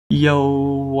Yo,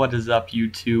 what is up,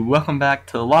 YouTube? Welcome back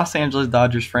to the Los Angeles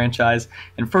Dodgers franchise.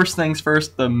 And first things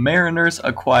first, the Mariners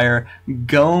acquire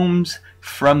Gomes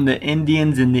from the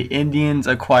Indians, and the Indians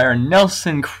acquire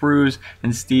Nelson Cruz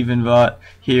and Steven Vaught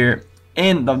here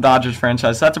in the Dodgers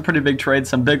franchise. So that's a pretty big trade,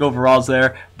 some big overalls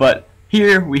there. But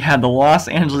here we had the Los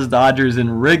Angeles Dodgers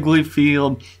in Wrigley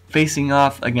Field facing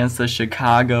off against the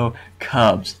Chicago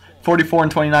Cubs.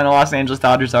 44-29, the Los Angeles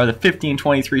Dodgers are the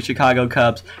 15-23 Chicago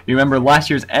Cubs. You remember last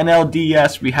year's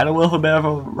NLDS, we had a little bit of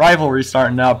a rivalry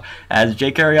starting up as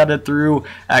Jake Arrieta threw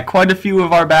at quite a few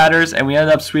of our batters, and we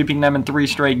ended up sweeping them in 3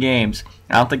 straight games.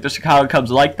 I don't think the Chicago Cubs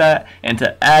like that, and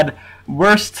to add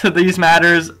worse to these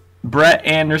matters, Brett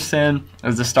Anderson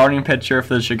is the starting pitcher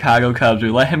for the Chicago Cubs.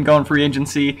 We let him go in free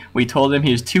agency. We told him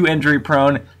he was too injury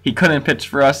prone. He couldn't pitch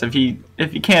for us. If he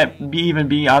can't even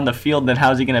be on the field, then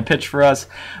how's he going to pitch for us?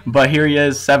 But here he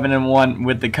is, 7-1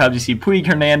 with the Cubs. You see Puig,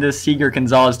 Hernandez, Seager,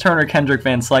 Gonzalez, Turner, Kendrick,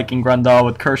 Van Slyke, and Grandal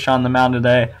with Kershaw on the mound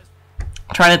today.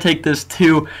 Trying to take this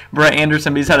to Brett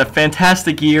Anderson, but he's had a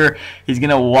fantastic year. He's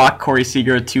going to walk Corey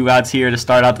Seager with 2 outs here to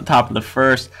start out the top of the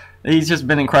first. He's just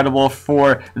been incredible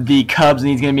for the Cubs, and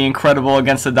he's going to be incredible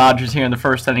against the Dodgers here in the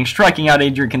first inning, striking out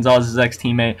Adrian Gonzalez, his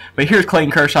ex-teammate. But here's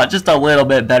Clayton Kershaw, just a little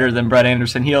bit better than Brett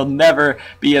Anderson. He'll never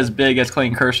be as big as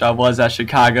Clayton Kershaw was at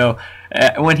Chicago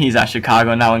when he's at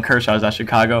Chicago, not when Kershaw's at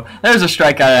Chicago. There's a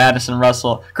strikeout at Addison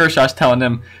Russell. Kershaw's telling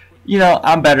him, you know,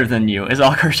 I'm better than you, is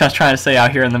all Kershaw's trying to say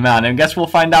out here in the mound. And I guess we'll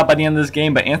find out by the end of this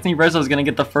game, but Anthony Rizzo is going to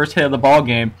get the first hit of the ball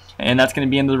game, and that's going to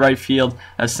be into the right field,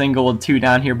 a single with 2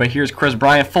 down here. But here's Kris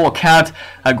Bryant, full count,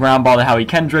 a ground ball to Howie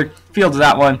Kendrick. Fields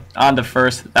that one on to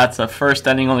first. That's a first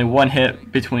inning, only 1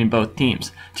 hit between both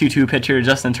teams. 2-2 pitch here,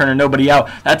 Justin Turner, nobody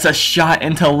out. That's a shot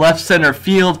into left center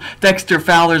field. Dexter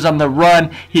Fowler's on the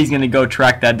run. He's going to go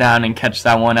track that down and catch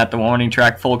that one at the warning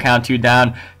track. Full count, 2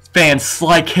 down. Van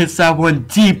Slyke hits that one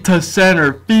deep to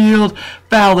center field.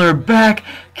 Fowler back,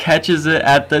 catches it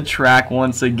at the track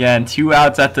once again. 2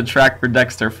 outs at the track for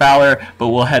Dexter Fowler, but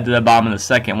we'll head to the bottom of the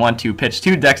second. 1-2 pitch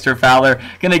to Dexter Fowler.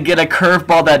 Gonna get a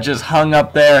curveball that just hung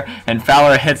up there, and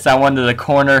Fowler hits that one to the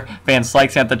corner. Van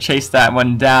Slyke's gonna have to chase that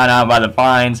one down out by the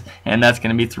vines, and that's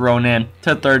gonna be thrown in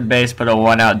to third base, but a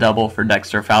 1-out double for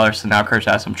Dexter Fowler, so now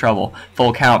Kershaw has some trouble.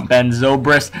 Full count, Ben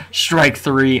Zobrist, strike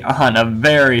 3 on a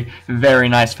very, very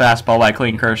nice fastball by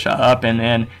Clayton Kershaw, up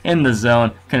and in the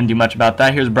zone. Couldn't do much about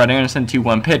that. Here's Brett Anderson,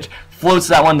 2-1 pitch. Floats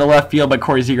that one to left field, but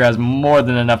Corey Seager has more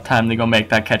than enough time to go make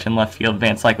that catch in left field.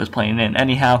 Van Slyke was playing in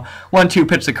anyhow. 1-2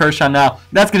 pitch to Kershaw now.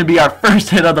 That's going to be our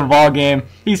first hit of the ball game.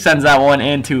 He sends that one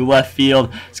into left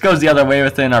field. This goes the other way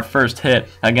within our first hit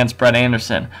against Brett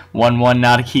Anderson. 1-1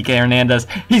 now to Kike Hernandez.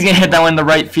 He's going to hit that one in the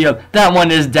right field. That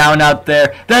one is down out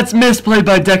there. That's misplayed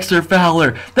by Dexter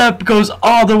Fowler. That goes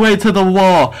all the way to the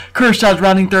wall. Kershaw's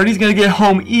rounding third. He's going to get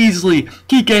home easily.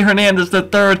 Kike Hernandez the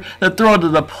third. The throw to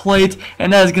the plate,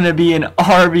 and that is going to be an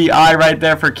RBI right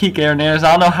there for Kike Hernandez.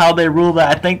 I don't know how they ruled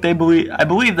that. I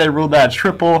believe they ruled that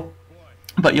triple,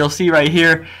 but you'll see right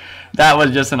here that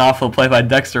was just an awful play by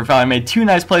Dexter Fowler. He made 2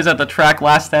 nice plays at the track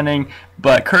last inning,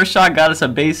 but Kershaw got us a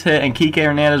base hit, and Kike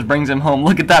Hernandez brings him home.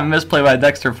 Look at that misplay by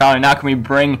Dexter Fowler. Now can we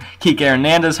bring Kike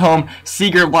Hernandez home?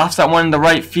 Seager lofts that one in the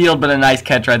right field, but a nice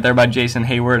catch right there by Jason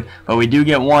Hayward. But we do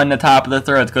get 1 in the top of the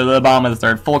third. Let's go to the bottom of the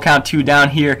third. Full count, 2 down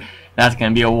here. That's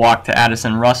going to be a walk to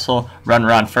Addison Russell.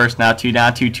 Runner on first now, 2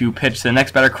 down, 2-2 pitch to the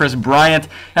next batter, Kris Bryant.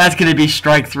 That's going to be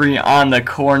strike 3 on the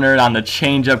corner on the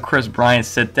changeup. Kris Bryant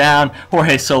sit down.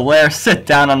 Jorge Soler sit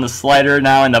down on the slider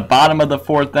now in the bottom of the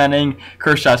 4th inning.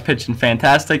 Kershaw's pitching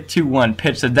fantastic. 2-1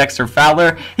 pitch to Dexter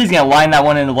Fowler. He's going to line that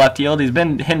one into left field. He's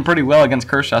been hitting pretty well against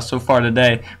Kershaw so far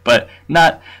today, but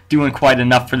not doing quite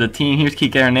enough for the team. Here's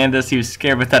Kike Hernandez. He was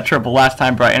scared with that triple last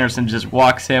time. Brett Anderson just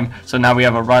walks him. So now we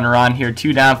have a runner on here.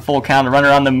 2 down, full count. A runner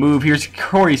on the move. Here's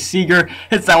Corey Seager.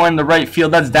 Hits that one in the right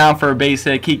field. That's down for a base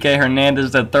hit. Kike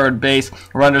Hernandez at third base.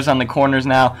 Runners on the corners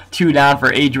now. 2 down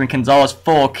for Adrian Gonzalez.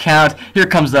 Full count. Here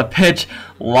comes the pitch.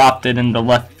 Lopped it into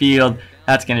left field.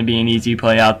 That's going to be an easy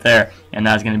play out there, and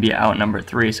that's going to be out number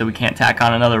 3, so we can't tack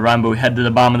on another run, but we head to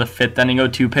the bottom of the 5th inning.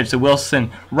 0-2 pitch to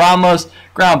Wilson Ramos.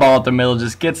 Ground ball at the middle,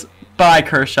 just gets by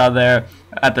Kershaw there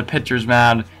at the pitcher's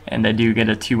mound, and they do get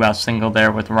a 2-out single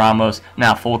there with Ramos.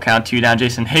 Now full count, 2 down.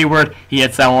 Jason Hayward, he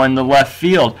hits that one in the left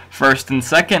field. First and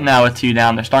second now with 2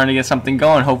 down. They're starting to get something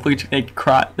going. Hopefully they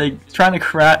trying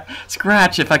to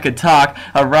scratch, if I could talk,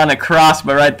 a run across,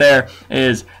 but right there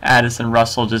is Addison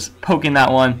Russell just poking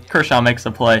that one. Kershaw makes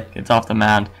the play, gets off the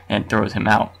mound, and throws him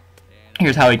out.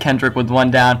 Here's Howie Kendrick with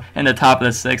one down in the top of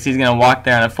the sixth. He's going to walk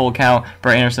there on a full count.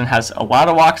 Brett Anderson has a lot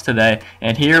of walks today.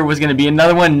 And here was going to be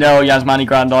another one. No, Yasmani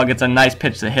Grandal gets a nice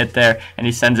pitch to hit there, and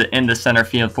he sends it into center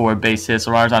field for a base hit.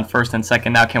 So runners on first and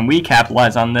second. Now, can we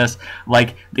capitalize on this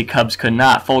like the Cubs could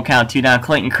not? Full count, 2 down.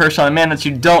 Clayton Kershaw, the man that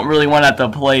you don't really want at the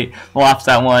plate, lofts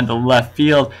that one to left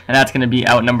field, and that's going to be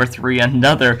out number 3.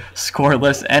 Another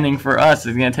scoreless inning for us.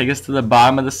 It's going to take us to the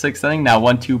bottom of the 6th inning. Now,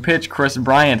 1-2 pitch. Chris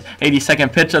Bryant,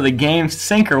 82nd pitch of the game.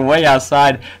 Sinker way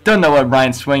outside. Don't know what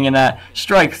Bryant's swinging at.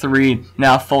 Strike 3.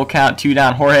 Now full count, 2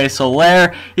 down. Jorge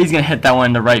Soler. He's going to hit that one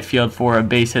in the right field for a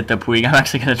base hit to Puig. I'm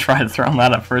actually going to try to throw him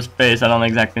out at first base. I don't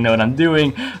exactly know what I'm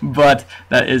doing, but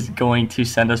that is going to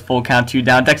send us full count, 2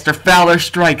 down. Dexter Fowler,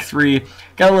 strike 3.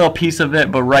 Got a little piece of it,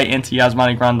 but right into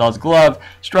Yasmani Grandal's glove.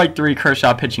 Strike 3.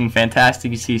 Kershaw pitching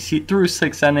fantastic. You see through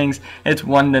 6 innings, it's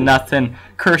 1-0.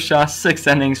 Kershaw, 6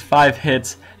 innings, 5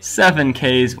 hits, 7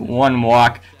 Ks, 1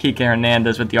 walk. Kike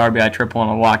Hernandez with the RBI triple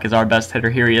and a walk is our best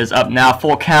hitter. Here he is up now,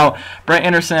 full count. Brett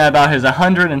Anderson at about his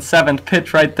 107th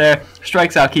pitch right there.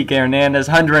 Strikes out Kike Hernandez.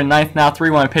 109th now,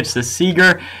 3-1 pitch to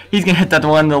Seager. He's going to hit that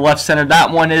one to left center.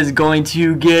 That one is going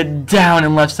to get down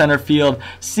in left center field.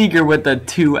 Seager with the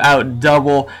 2-out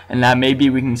double, and that maybe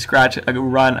we can scratch a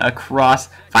run across.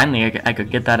 Finally, I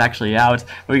could get that actually out.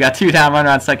 We got 2 down, runner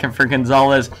on second for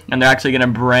Gonzalez, and they're actually going to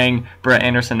bring Brett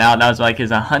Anderson out. That was like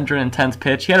his 110th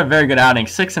pitch. He had a very good outing,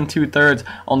 6 2/3,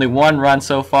 only 1 run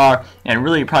so far, and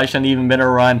really probably shouldn't even been a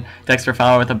run. Dexter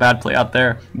Fowler with a bad play out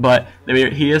there, but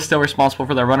he is still responsible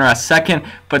for the runner at second,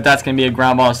 but that's going to be a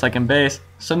ground ball at second base.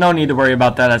 So no need to worry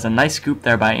about that. As a nice scoop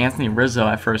there by Anthony Rizzo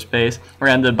at first base. We're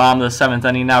into the bottom of the 7th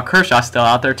inning now. Kershaw still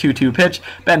out there. 2-2 pitch.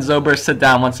 Ben Zobrist sit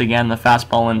down once again. The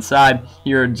fastball inside.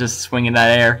 You're just swinging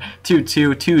that air.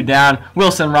 2-2, 2 down.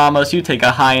 Wilson Ramos, you take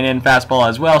a high and in fastball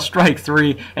as well. Strike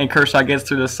 3, and Kershaw gets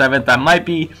through the 7th. That might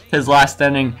be his last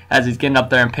inning as he's getting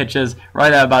up there in pitches.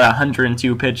 Right at about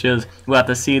 102 pitches. We'll have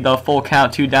to see though. Full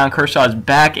count, 2 down. Kershaw is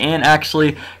back in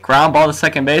actually. Ground ball to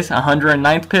second base.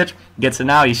 109th pitch. Gets it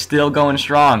now. He's still going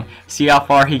strong. See how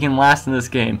far he can last in this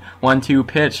game. 1-2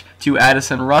 pitch to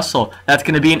Addison Russell. That's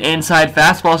going to be an inside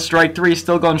fastball. Strike 3.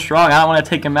 Still going strong. I don't want to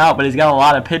take him out, but he's got a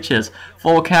lot of pitches.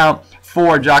 Full count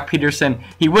for Jock Peterson.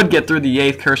 He would get through the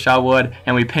 8th. Kershaw would,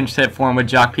 and we pinch hit for him with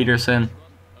Jock Peterson.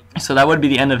 So that would be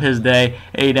the end of his day.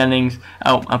 8 innings.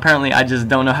 Oh, apparently I just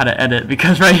don't know how to edit,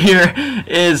 because right here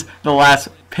is the last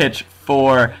pitch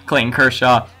for Clayton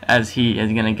Kershaw as he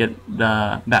is going to get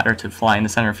the batter to fly in the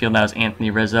center field. That was Anthony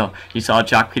Rizzo. You saw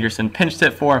Jock Peterson pinched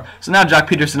hit for him. So now Jock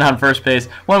Peterson on first base.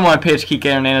 1-1 pitch. Kike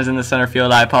Hernandez in the center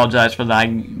field. I apologize for that.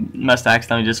 I must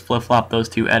accidentally just flip-flop those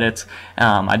 2 edits.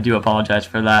 I do apologize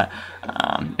for that.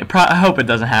 I hope it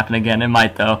doesn't happen again. It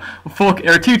might though.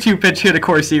 2-2 pitch here to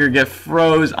Corey Seager. Get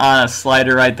froze on a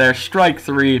slider right there. Strike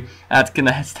 3. That's going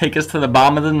to take us to the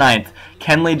bottom of the 9th.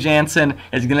 Kenley Jansen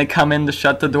is going to come in to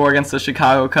shut the door against the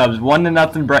Chicago Cubs.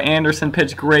 1-0. Brett Anderson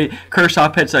pitched great. Kershaw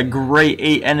pitched a great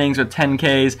 8 innings with 10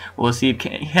 Ks. We'll see if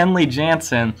Kenley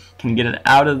Jansen can get it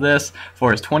out of this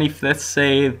for his 25th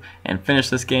save and finish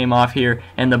this game off here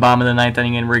in the bottom of the 9th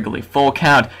inning in Wrigley. Full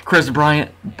count. Chris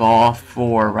Bryant, ball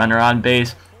 4. Runner on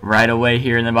base. Right away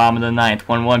here in the bottom of the 9th.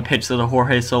 1-1 pitch to the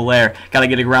Jorge Soler. Gotta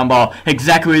get a ground ball.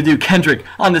 Exactly what to do. Kendrick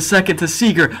on the second to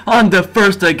Seager. On the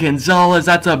first to Gonzalez.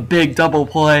 That's a big double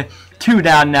play. 2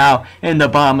 down now in the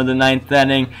bottom of the 9th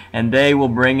inning. And they will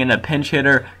bring in a pinch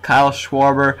hitter, Kyle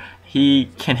Schwarber.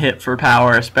 He can hit for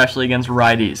power, especially against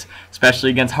righties. Especially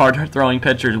against hard-throwing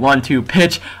pitchers. 1-2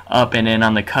 pitch. Up and in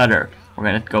on the cutter. We're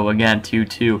going to go again.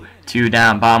 2-2. 2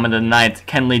 down. Bottom of the 9th.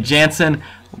 Kenley Jansen.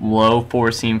 Low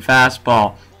 4-seam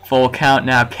fastball. Full count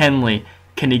now. Kenley,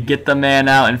 can he get the man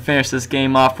out and finish this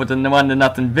game off with a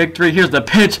 1-0 victory? Here's the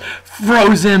pitch.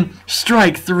 Frozen.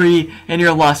 Strike 3. And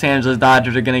your Los Angeles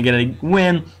Dodgers are going to get a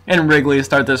win in Wrigley to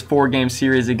start this 4-game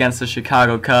series against the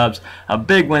Chicago Cubs. A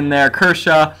big win there.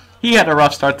 Kershaw, he had a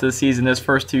rough start to the season, his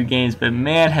first 2 games, but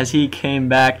man, has he came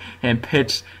back and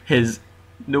pitched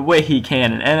the way he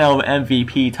can. An NL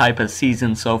MVP type of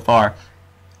season so far.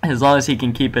 As long as he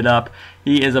can keep it up.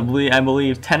 He is, I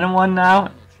believe, 10-1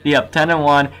 now. Yep,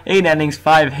 10-1, 8 innings,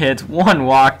 5 hits, 1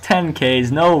 walk, 10 Ks,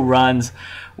 no runs.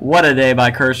 What a day by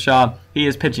Kershaw. He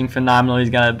is pitching phenomenal. He's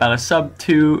got about a sub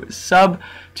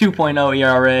 2.0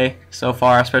 ERA so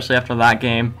far, especially after that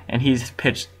game, and he's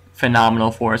pitched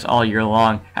phenomenal for us all year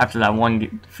long after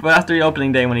after the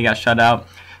opening day when he got shut out.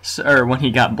 Or when he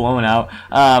got blown out.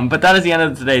 But that is the end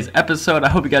of today's episode. I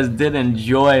hope you guys did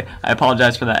enjoy. I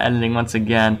apologize for that editing once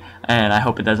again, and I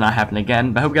hope it does not happen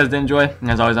again. But I hope you guys did enjoy.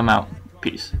 And as always, I'm out.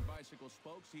 Peace.